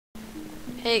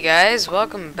Hey guys,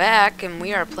 welcome back, and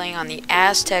we are playing on the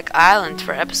Aztec Island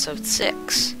for episode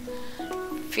 6.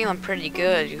 Feeling pretty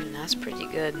good. Ooh, that's pretty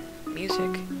good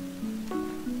music.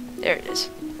 There it is.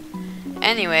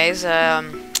 Anyways, yeah,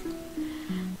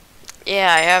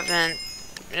 I haven't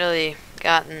really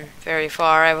gotten very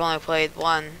far. I've only played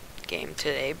one game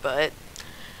today, but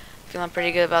feeling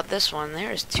pretty good about this one.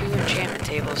 There's 2 enchantment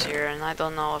tables here, and I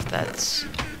don't know if that's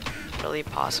really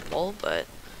possible, but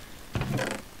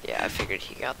yeah, I figured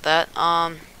he got that.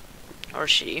 Or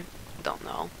she. Don't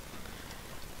know.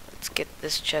 Let's get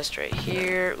this chest right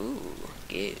here. Ooh,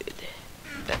 good.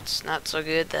 That's not so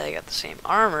good that I got the same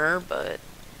armor, but...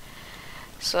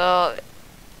 So,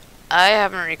 I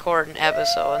haven't recorded an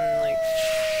episode in like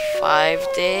 5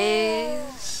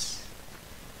 days.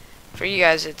 For you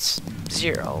guys, it's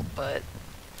 0, but...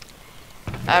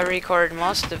 I recorded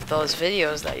most of those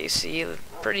videos that you see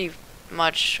pretty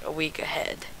much a week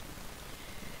ahead.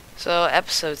 So,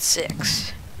 episode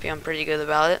 6. Feeling pretty good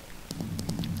about it.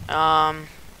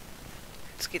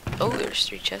 Let's get... Oh, there's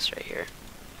 3 chests right here.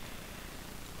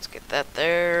 Let's get that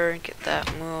there. Get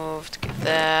that moved. Get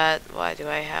that. Why do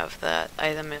I have that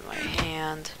item in my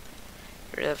hand?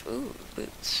 Get rid of... Ooh,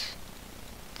 boots.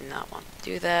 Do not want to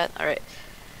do that. Alright.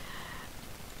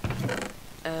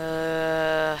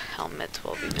 Helmet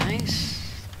will be nice.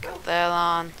 Got that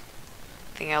on.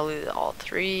 I think I looted all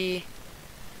 3.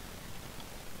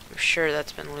 I'm sure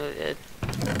that's been looted.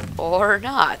 Or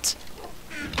not.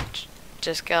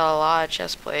 Just got a lot of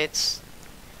chest plates.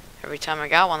 Every time I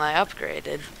got one, I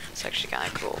upgraded. It's actually kind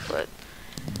of cool, but...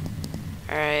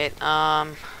 Alright,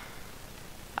 I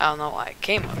don't know why I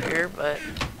came up here, but...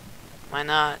 Why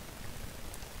not?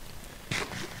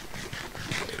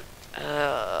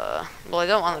 Well, I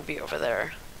don't want to be over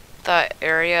there. That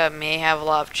area may have a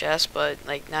lot of chests, but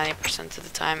like 90% of the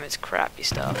time it's crappy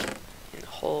stuff.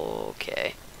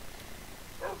 Okay.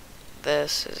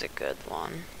 This is a good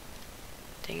one.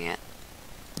 Dang it.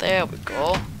 There we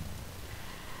go.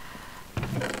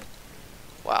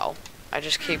 Wow. I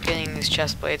just keep getting these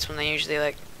chest plates when they usually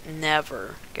like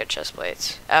never get chest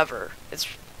plates. Ever. It's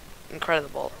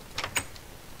incredible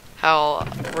how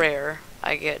rare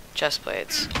I get chest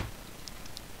plates.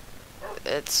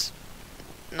 It's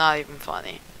not even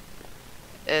funny.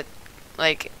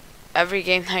 Like, every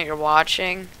game that you're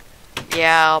watching,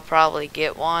 yeah, I'll probably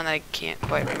get one. I can't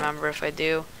quite remember if I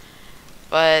do.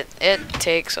 But it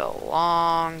takes a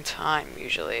long time,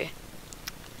 usually.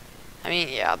 I mean,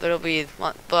 yeah, there'll be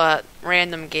but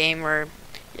random game where,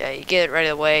 yeah, you get it right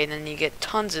away, and then you get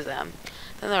tons of them.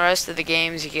 Then the rest of the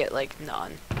games, you get, like,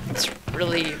 none. It's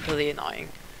really, really annoying.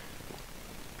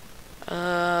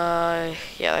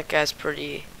 Yeah, that guy's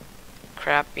pretty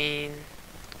crappy.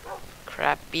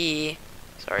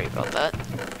 Sorry about that.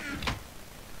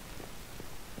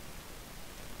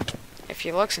 If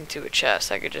he looks into a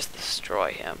chest, I could just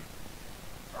destroy him.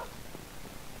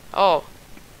 Oh.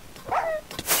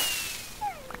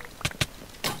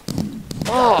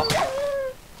 Oh.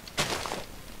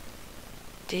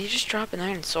 Did he just drop an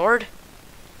iron sword?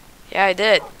 Yeah, I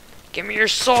did. Give me your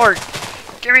sword.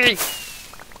 Give me.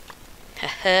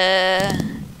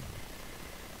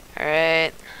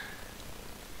 Alright.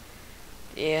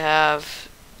 You have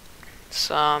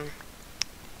some...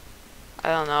 I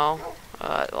don't know.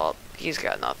 Well, he's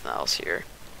got nothing else here.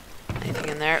 Anything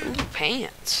in there? Ooh,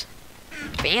 pants.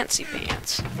 Fancy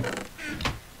pants.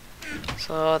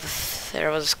 So,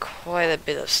 there was quite a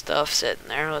bit of stuff sitting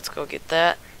there. Let's go get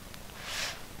that.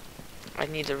 I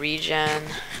need the regen.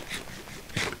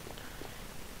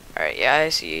 Alright, yeah, I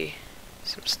see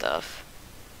some stuff.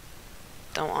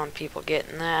 Don't want people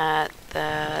getting that.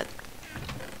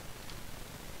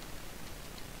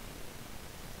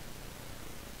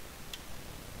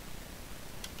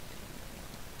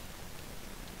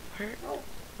 Where?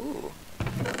 Ooh.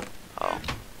 Oh.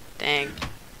 Dang.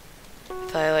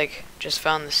 Thought I, like, just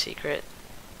found the secret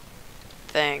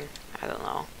thing. I don't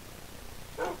know.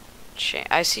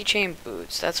 I see chain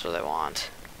boots. That's what I want.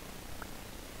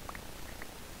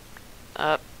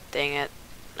 Dang it.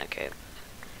 Okay.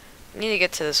 Need to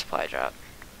get to the supply drop.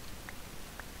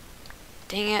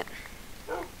 Dang it.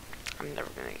 I'm never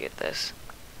gonna get this.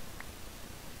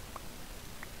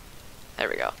 There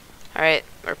we go. Alright,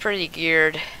 we're pretty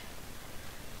geared.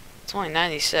 It's only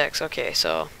 96. Okay,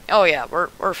 so... Oh yeah,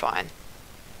 we're fine.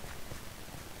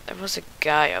 There was a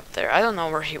guy up there. I don't know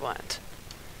where he went.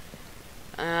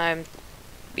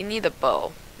 We need a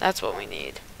bow. That's what we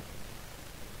need.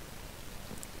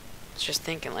 Just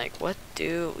thinking, like, what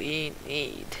do we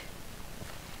need?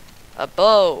 A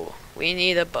bow. We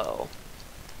need a bow.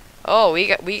 Oh, we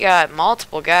got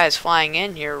multiple guys flying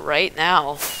in here right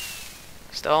now.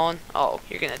 Stone. Oh,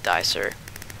 you're gonna die, sir.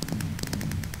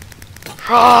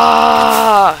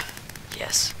 Ah!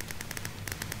 Yes.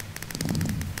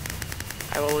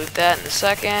 I will loot that in a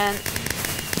second.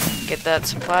 Get that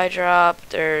supply drop.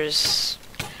 There's...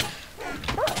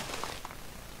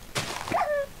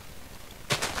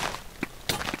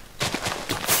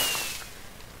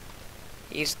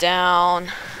 He's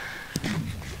down.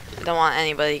 I don't want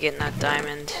anybody getting that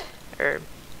diamond.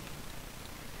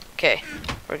 Okay,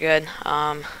 we're good.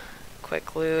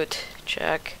 Quick loot.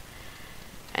 Check.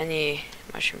 Any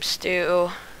mushroom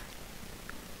stew?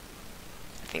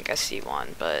 I think I see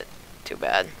one, but too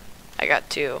bad. I got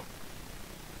two.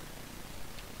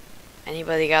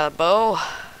 Anybody got a bow?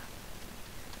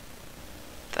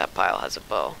 That pile has a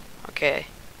bow. Okay.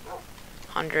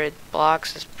 100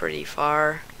 blocks is pretty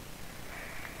far.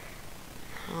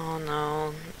 Oh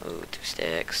no. Ooh, 2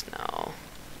 sticks. No.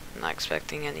 I'm not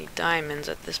expecting any diamonds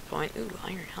at this point. Ooh,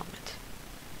 iron helmet.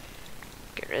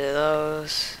 Get rid of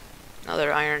those.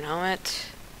 Another iron helmet.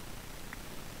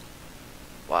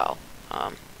 Wow.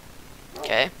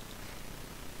 Okay.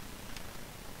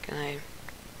 Can I...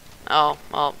 Oh,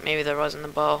 well, maybe there wasn't a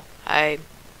bow. I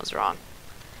was wrong.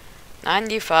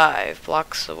 95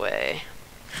 blocks away.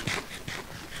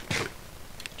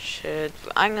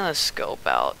 I'm gonna scope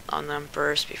out on them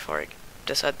first before I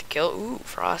decide to kill. Ooh,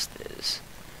 frost is.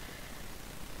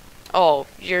 Oh,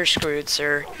 you're screwed,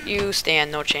 sir. You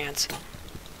stand no chance.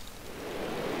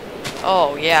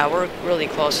 Oh, yeah, we're really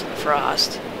close to the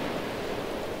frost.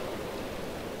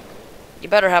 You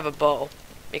better have a bow,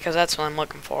 because that's what I'm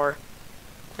looking for.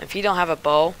 If you don't have a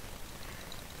bow...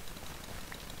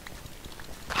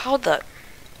 How the...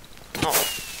 No,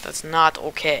 that's not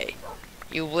okay.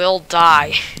 You will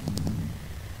die.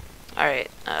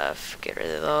 Alright, get rid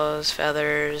of those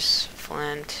feathers,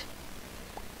 flint.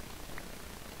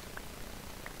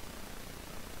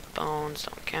 Bones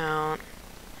don't count.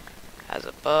 Has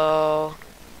a bow.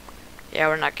 Yeah,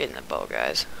 we're not getting a bow,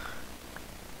 guys.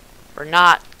 We're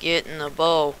not getting a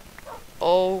bow.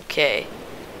 Okay.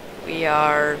 We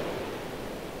are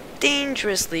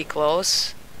dangerously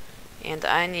close. And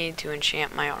I need to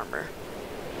enchant my armor.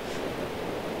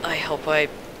 I hope I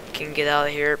can get out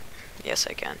of here. Yes,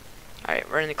 I can. Alright,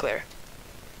 we're in the clear.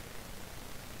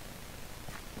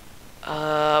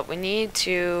 We need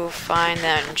to find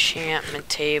that enchantment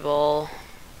table.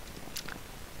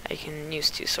 I can use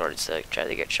 2 swords to try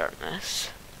to get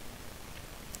sharpness.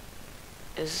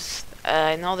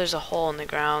 I know there's a hole in the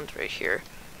ground right here.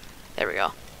 There we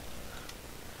go.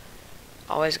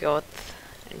 Always go with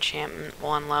enchantment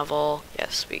 1 level.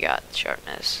 Yes, we got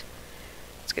sharpness.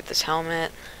 Let's get this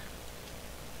helmet.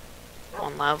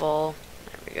 1 level.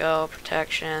 There we go.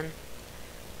 Protection.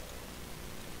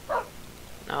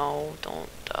 No, don't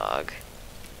dog.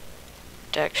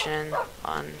 Protection.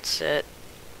 Unsit.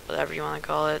 Whatever you want to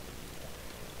call it.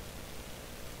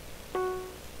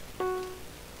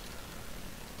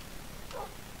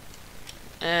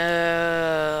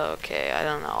 Okay, I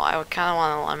don't know. I would kind of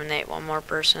want to eliminate 1 more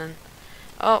person.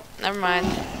 Oh, never mind.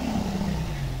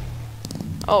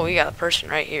 Oh, we got a person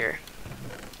right here.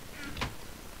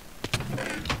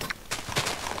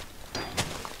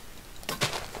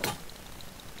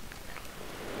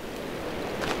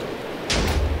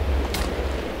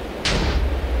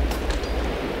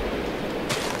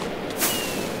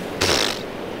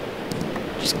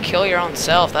 Just kill your own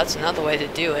self. That's another way to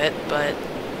do it, but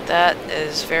that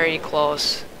is very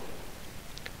close.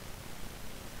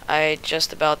 I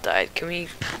just about died. Can we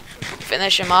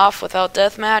finish him off without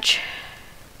deathmatch?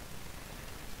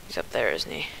 He's up there, isn't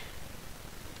he?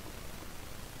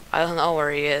 I don't know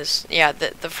where he is. Yeah,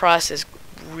 the frost is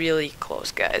really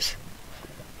close, guys.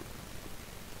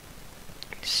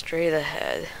 Straight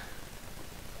ahead.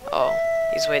 Oh,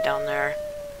 he's way down there.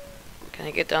 Can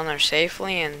I get down there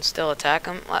safely and still attack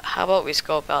him? How about we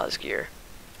scope out his gear?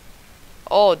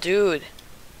 Oh, dude.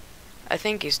 I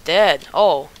think he's dead.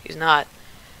 Oh, he's not.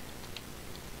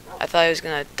 I thought he was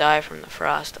gonna die from the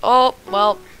frost. Oh,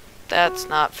 well, that's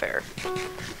not fair.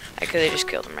 I could have just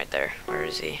killed him right there. Where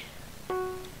is he?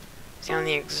 Is he on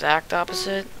the exact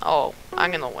opposite? Oh, I'm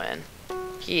gonna win.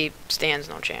 He stands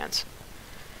no chance.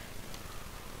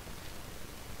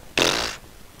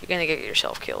 You're gonna get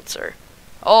yourself killed, sir.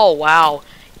 Oh, wow.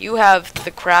 You have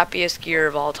the crappiest gear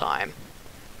of all time.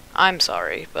 I'm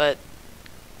sorry, but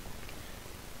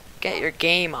get your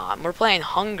game on. We're playing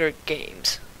Hunger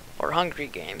Games. Or Hungry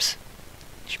Games.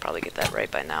 You should probably get that right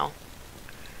by now.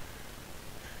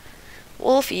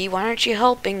 Wolfie, why aren't you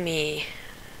helping me?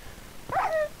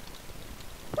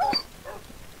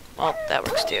 Well, that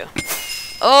works too.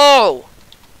 Oh!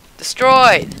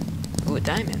 Destroyed! Ooh, a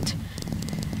diamond.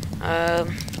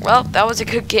 Well, that was a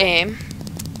good game.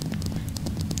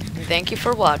 And thank you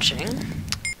for watching.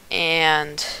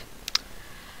 And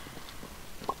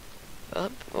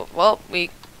well, we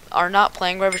are not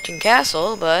playing Riverton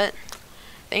Castle, but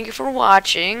thank you for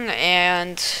watching.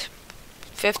 And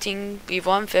we've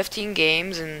won 15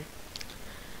 games and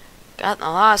gotten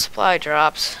a lot of supply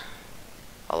drops.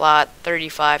 A lot,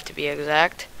 35 to be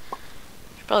exact.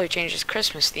 Should probably change this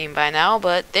Christmas theme by now,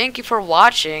 but thank you for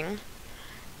watching.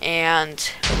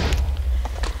 And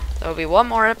there'll be one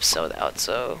more episode out,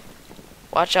 so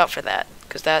watch out for that,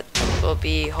 because that will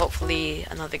be hopefully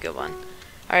another good one.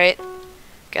 Alright,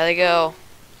 gotta go.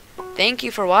 Thank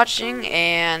you for watching,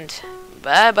 and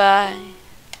bye-bye.